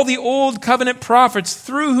all the old covenant prophets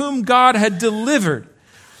through whom God had delivered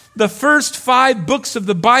the first 5 books of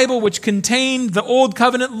the Bible, which contained the old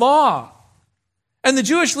covenant law. And the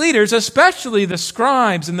Jewish leaders, especially the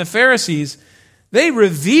scribes and the Pharisees, they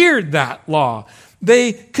revered that law.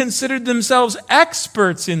 They considered themselves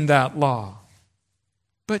experts in that law.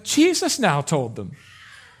 But Jesus now told them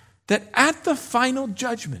that at the final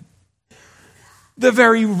judgment, the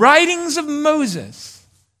very writings of Moses,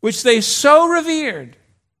 which they so revered,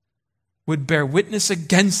 would bear witness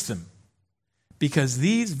against them, because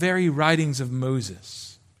these very writings of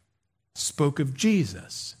Moses spoke of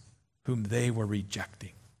Jesus, whom they were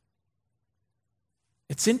rejecting.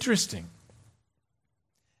 It's interesting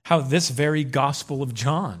how this very Gospel of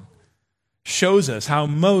John shows us how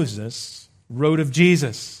Moses wrote of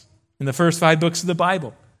Jesus in the first 5 books of the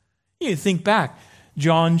Bible. You think back,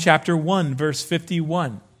 John chapter 1, verse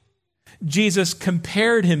 51. Jesus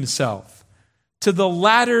compared himself to the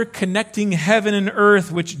ladder connecting heaven and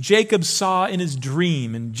earth, which Jacob saw in his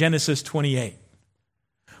dream in Genesis 28.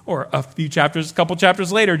 Or a couple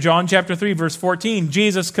chapters later, John chapter 3, verse 14,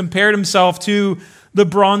 Jesus compared himself to the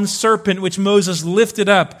bronze serpent which Moses lifted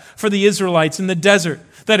up for the Israelites in the desert,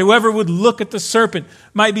 that whoever would look at the serpent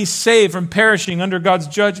might be saved from perishing under God's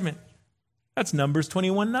judgment. That's Numbers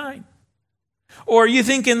 21:9. Or you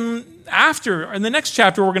think in the next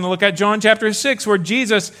chapter we're going to look at, John chapter 6, where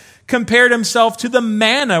Jesus compared himself to the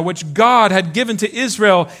manna which God had given to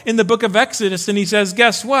Israel in the book of Exodus, and he says,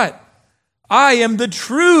 guess what? I am the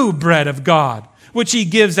true bread of God, which he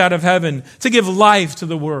gives out of heaven to give life to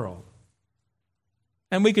the world.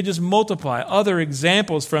 And we could just multiply other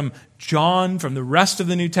examples from John, from the rest of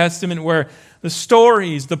the New Testament, where the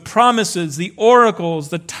stories, the promises, the oracles,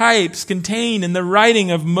 the types contained in the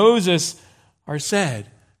writing of Moses are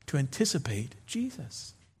said to anticipate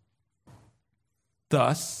Jesus.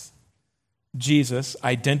 Thus, Jesus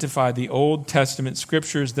identified the Old Testament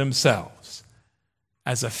scriptures themselves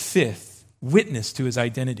as a 5th witness to his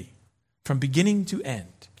identity from beginning to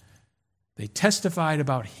end. They testified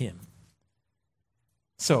about him.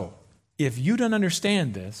 So, if you don't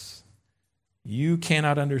understand this, you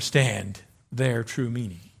cannot understand their true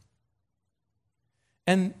meaning.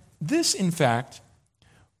 And this, in fact,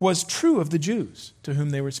 was true of the Jews to whom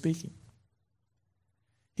they were speaking.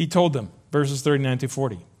 He told them, verses 39 to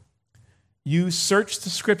 40, "You search the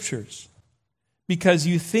scriptures because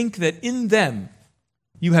you think that in them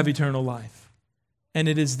you have eternal life. And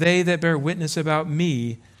it is they that bear witness about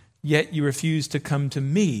me, yet you refuse to come to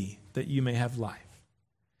me that you may have life."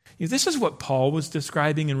 This is what Paul was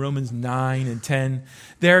describing in Romans 9 and 10.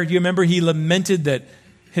 There, you remember he lamented that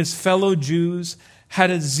his fellow Jews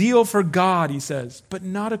had a zeal for God, he says, but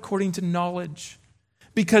not according to knowledge,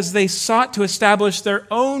 because they sought to establish their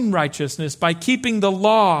own righteousness by keeping the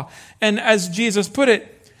law. And as Jesus put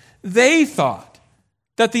it, they thought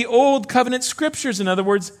that the old covenant scriptures, in other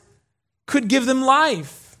words, could give them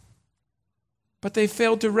life. But they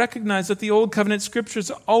failed to recognize that the old covenant scriptures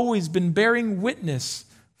have always been bearing witness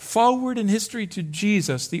forward in history to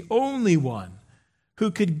Jesus, the only one who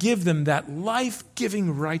could give them that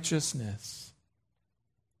life-giving righteousness.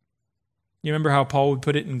 You remember how Paul would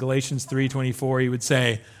put it in Galatians 3:24? He would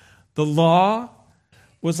say, the law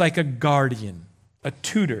was like a guardian, a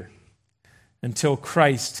tutor, until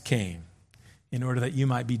Christ came, in order that you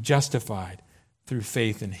might be justified through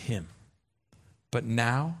faith in him. But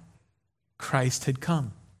now, Christ had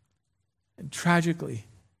come. And tragically,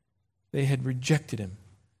 they had rejected him.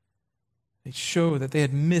 They show that they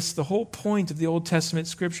had missed the whole point of the Old Testament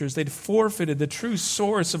scriptures. They'd forfeited the true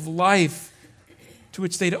source of life to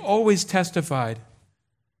which they'd always testified.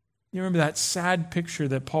 You remember that sad picture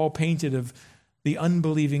that Paul painted of the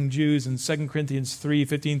unbelieving Jews in 2 Corinthians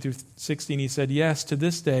 3:15-16. He said, yes, to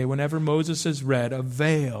this day, whenever Moses is read, a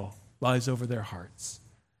veil lies over their hearts.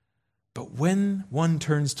 But when one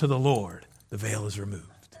turns to the Lord, the veil is removed.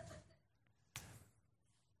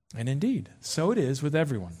 And indeed, so it is with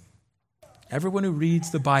everyone. Everyone who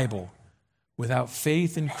reads the Bible without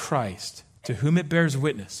faith in Christ, to whom it bears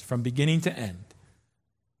witness from beginning to end,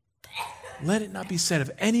 let it not be said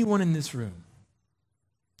of anyone in this room.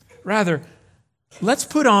 Rather, let's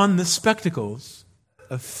put on the spectacles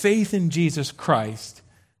of faith in Jesus Christ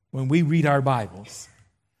when we read our Bibles,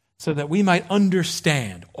 so that we might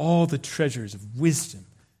understand all the treasures of wisdom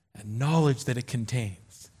and knowledge that it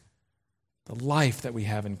contains, the life that we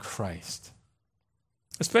have in Christ.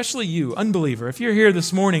 Especially you, unbeliever, if you're here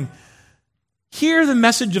this morning, hear the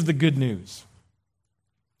message of the good news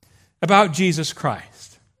about Jesus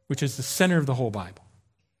Christ, which is the center of the whole Bible.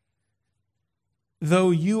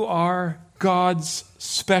 Though you are God's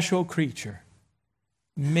special creature,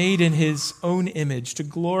 made in his own image to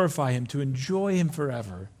glorify him, to enjoy him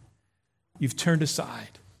forever, you've turned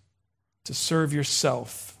aside to serve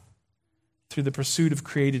yourself through the pursuit of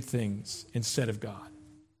created things instead of God.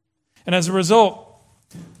 And as a result,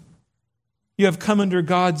 you have come under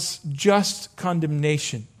God's just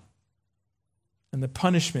condemnation, and the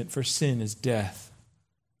punishment for sin is death.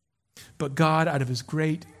 But God, out of his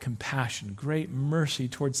great compassion, great mercy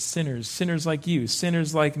towards sinners like you,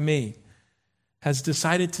 sinners like me, has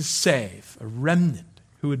decided to save a remnant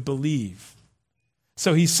who would believe.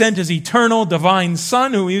 So he sent his eternal divine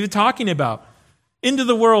Son, who we were talking about, into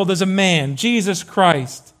the world as a man, Jesus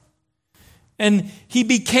Christ. And he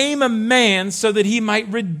became a man so that he might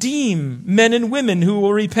redeem men and women who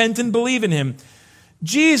will repent and believe in him.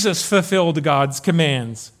 Jesus fulfilled God's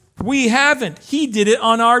commands. We haven't. He did it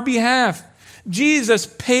on our behalf. Jesus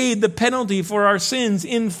paid the penalty for our sins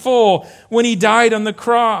in full when he died on the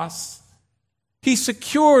cross. He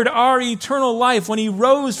secured our eternal life when he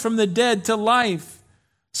rose from the dead to life,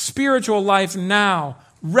 spiritual life now,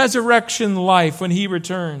 resurrection life when he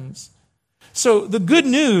returns. So the good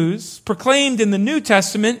news proclaimed in the New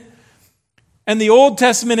Testament and the Old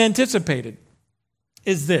Testament anticipated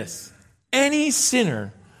is this: any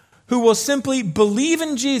sinner who will simply believe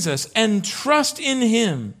in Jesus and trust in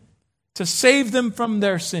him to save them from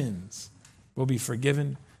their sins will be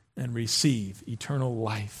forgiven and receive eternal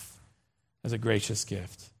life as a gracious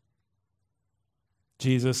gift.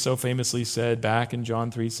 Jesus so famously said back in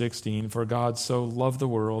John 3:16, "For God so loved the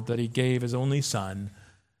world that he gave his only Son,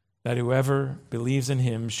 that whoever believes in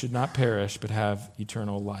him should not perish but have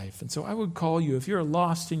eternal life." And so I would call you, if you're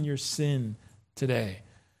lost in your sin today,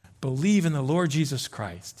 believe in the Lord Jesus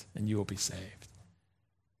Christ and you will be saved.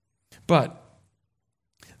 But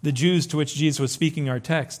the Jews to which Jesus was speaking our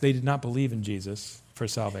text, they did not believe in Jesus for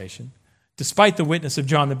salvation. Despite the witness of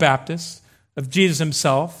John the Baptist, of Jesus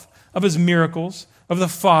himself, of his miracles, of the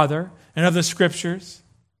Father, and of the Scriptures,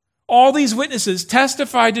 all these witnesses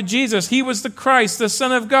testified to Jesus. He was the Christ, the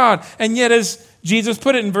Son of God. And yet, as Jesus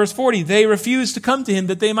put it in verse 40, they refused to come to him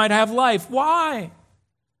that they might have life. Why?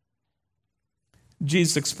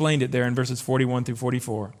 Jesus explained it there in verses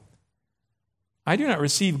 41-44. "I do not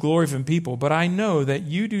receive glory from people, but I know that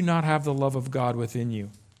you do not have the love of God within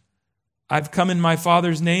you. I've come in my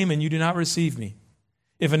Father's name, and you do not receive me.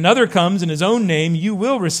 If another comes in his own name, you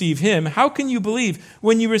will receive him. How can you believe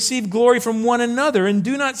when you receive glory from one another and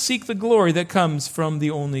do not seek the glory that comes from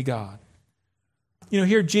the only God?"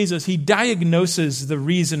 Here Jesus, he diagnoses the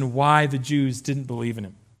reason why the Jews didn't believe in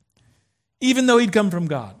him, even though he'd come from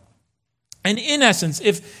God. And in essence,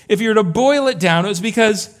 if you were to boil it down, it was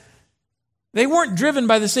because they weren't driven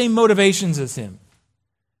by the same motivations as him.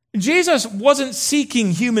 Jesus wasn't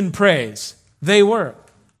seeking human praise. They were.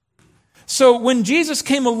 So when Jesus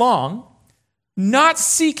came along, not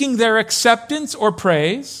seeking their acceptance or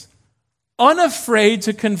praise, unafraid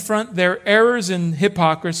to confront their errors and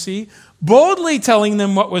hypocrisy, boldly telling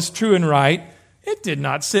them what was true and right, it did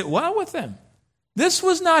not sit well with them. This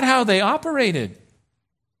was not how they operated.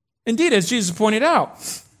 Indeed, as Jesus pointed out,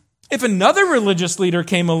 if another religious leader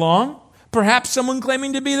came along, perhaps someone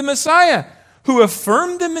claiming to be the Messiah, who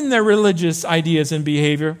affirmed them in their religious ideas and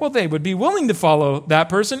behavior, well, they would be willing to follow that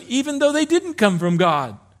person even though they didn't come from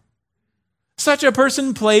God. Such a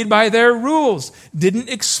person played by their rules, didn't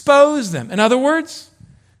expose them. In other words,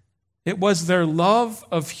 it was their love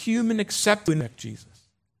of human acceptance of Jesus.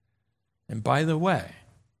 And by the way,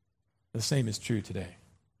 the same is true today.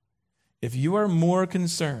 If you are more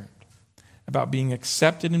concerned about being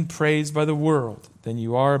accepted and praised by the world than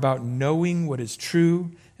you are about knowing what is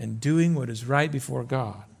true and doing what is right before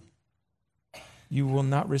God, you will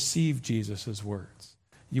not receive Jesus' words.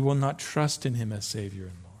 You will not trust in him as Savior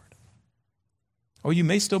and Lord. Oh, you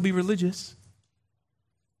may still be religious,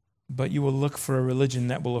 but you will look for a religion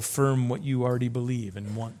that will affirm what you already believe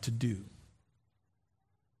and want to do.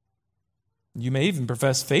 You may even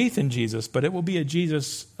profess faith in Jesus, but it will be a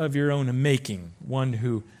Jesus of your own making, one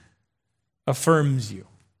who affirms you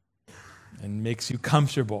and makes you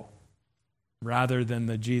comfortable rather than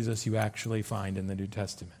the Jesus you actually find in the New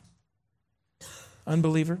Testament.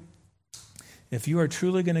 Unbeliever, if you are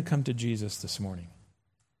truly going to come to Jesus this morning,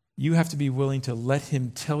 you have to be willing to let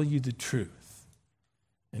him tell you the truth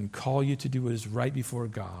and call you to do what is right before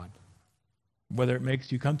God, whether it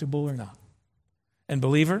makes you comfortable or not. And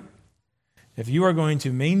believer, if you are going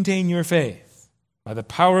to maintain your faith by the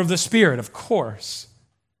power of the Spirit, of course,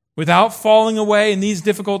 without falling away in these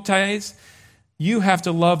difficult days, you have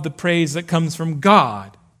to love the praise that comes from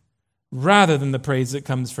God rather than the praise that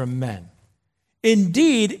comes from men.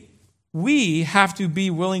 Indeed, we have to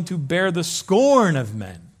be willing to bear the scorn of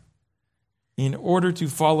men in order to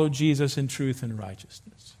follow Jesus in truth and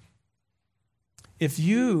righteousness. If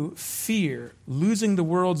you fear losing the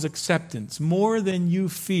world's acceptance more than you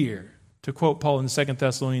fear, to quote Paul in 2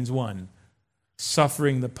 Thessalonians 1,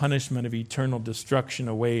 suffering the punishment of eternal destruction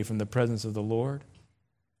away from the presence of the Lord,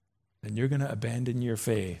 then you're going to abandon your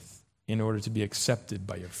faith in order to be accepted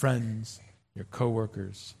by your friends, your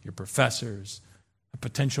coworkers, your professors, a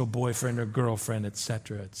potential boyfriend or girlfriend,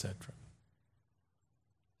 etc., etc.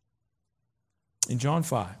 In John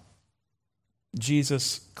 5,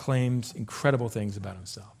 Jesus claims incredible things about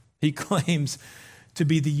himself. He claims to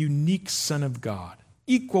be the unique Son of God,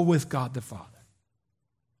 equal with God the Father.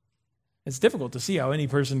 It's difficult to see how any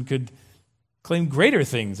person could claim greater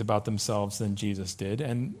things about themselves than Jesus did.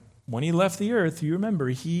 And when he left the earth, you remember,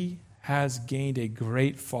 he has gained a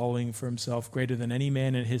great following for himself, greater than any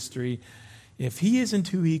man in history. If he isn't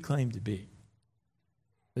who he claimed to be,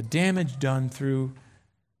 the damage done through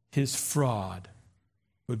his fraud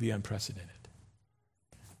would be unprecedented.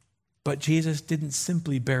 But Jesus didn't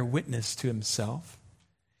simply bear witness to himself.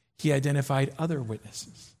 He identified other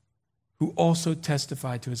witnesses who also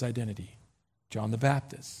testified to his identity. John the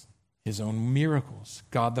Baptist, his own miracles,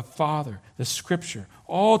 God the Father, the Scripture,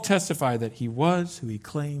 all testify that he was who he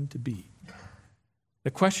claimed to be.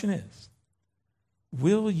 The question is,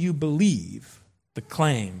 will you believe the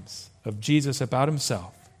claims of Jesus about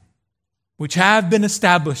himself, which have been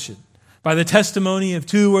established by the testimony of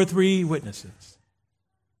 2 or 3 witnesses?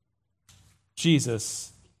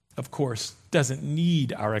 Jesus, of course, doesn't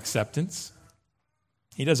need our acceptance.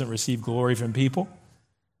 He doesn't receive glory from people.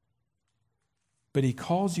 But he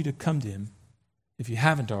calls you to come to him, if you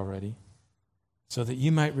haven't already, so that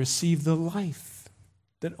you might receive the life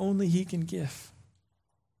that only he can give.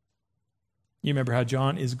 You remember how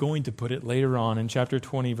John is going to put it later on in chapter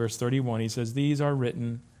 20, verse 31. He says, "These are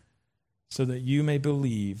written so that you may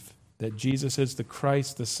believe that Jesus is the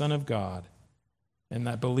Christ, the Son of God, and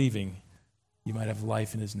that believing you might have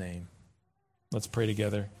life in his name." Let's pray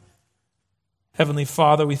together. Heavenly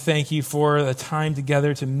Father, we thank you for the time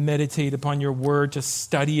together to meditate upon your word, to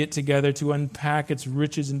study it together, to unpack its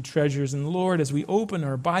riches and treasures. And Lord, as we open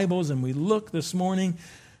our Bibles and we look this morning,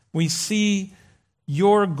 we see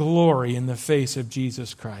your glory in the face of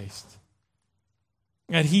Jesus Christ.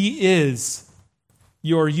 And he is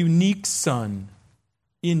your unique Son,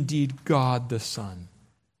 indeed God the Son,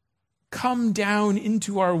 come down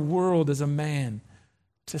into our world as a man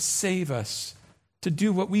to save us, to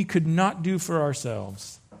do what we could not do for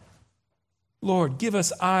ourselves. Lord, give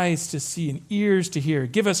us eyes to see and ears to hear.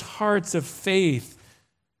 Give us hearts of faith.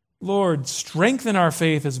 Lord, strengthen our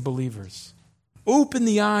faith as believers. Open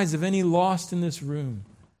the eyes of any lost in this room,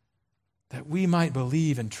 that we might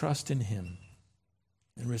believe and trust in him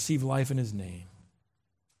and receive life in his name.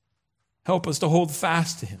 Help us to hold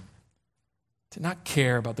fast to him, to not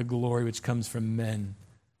care about the glory which comes from men,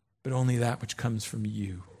 but only that which comes from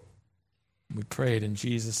you. We pray it in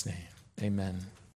Jesus' name. Amen.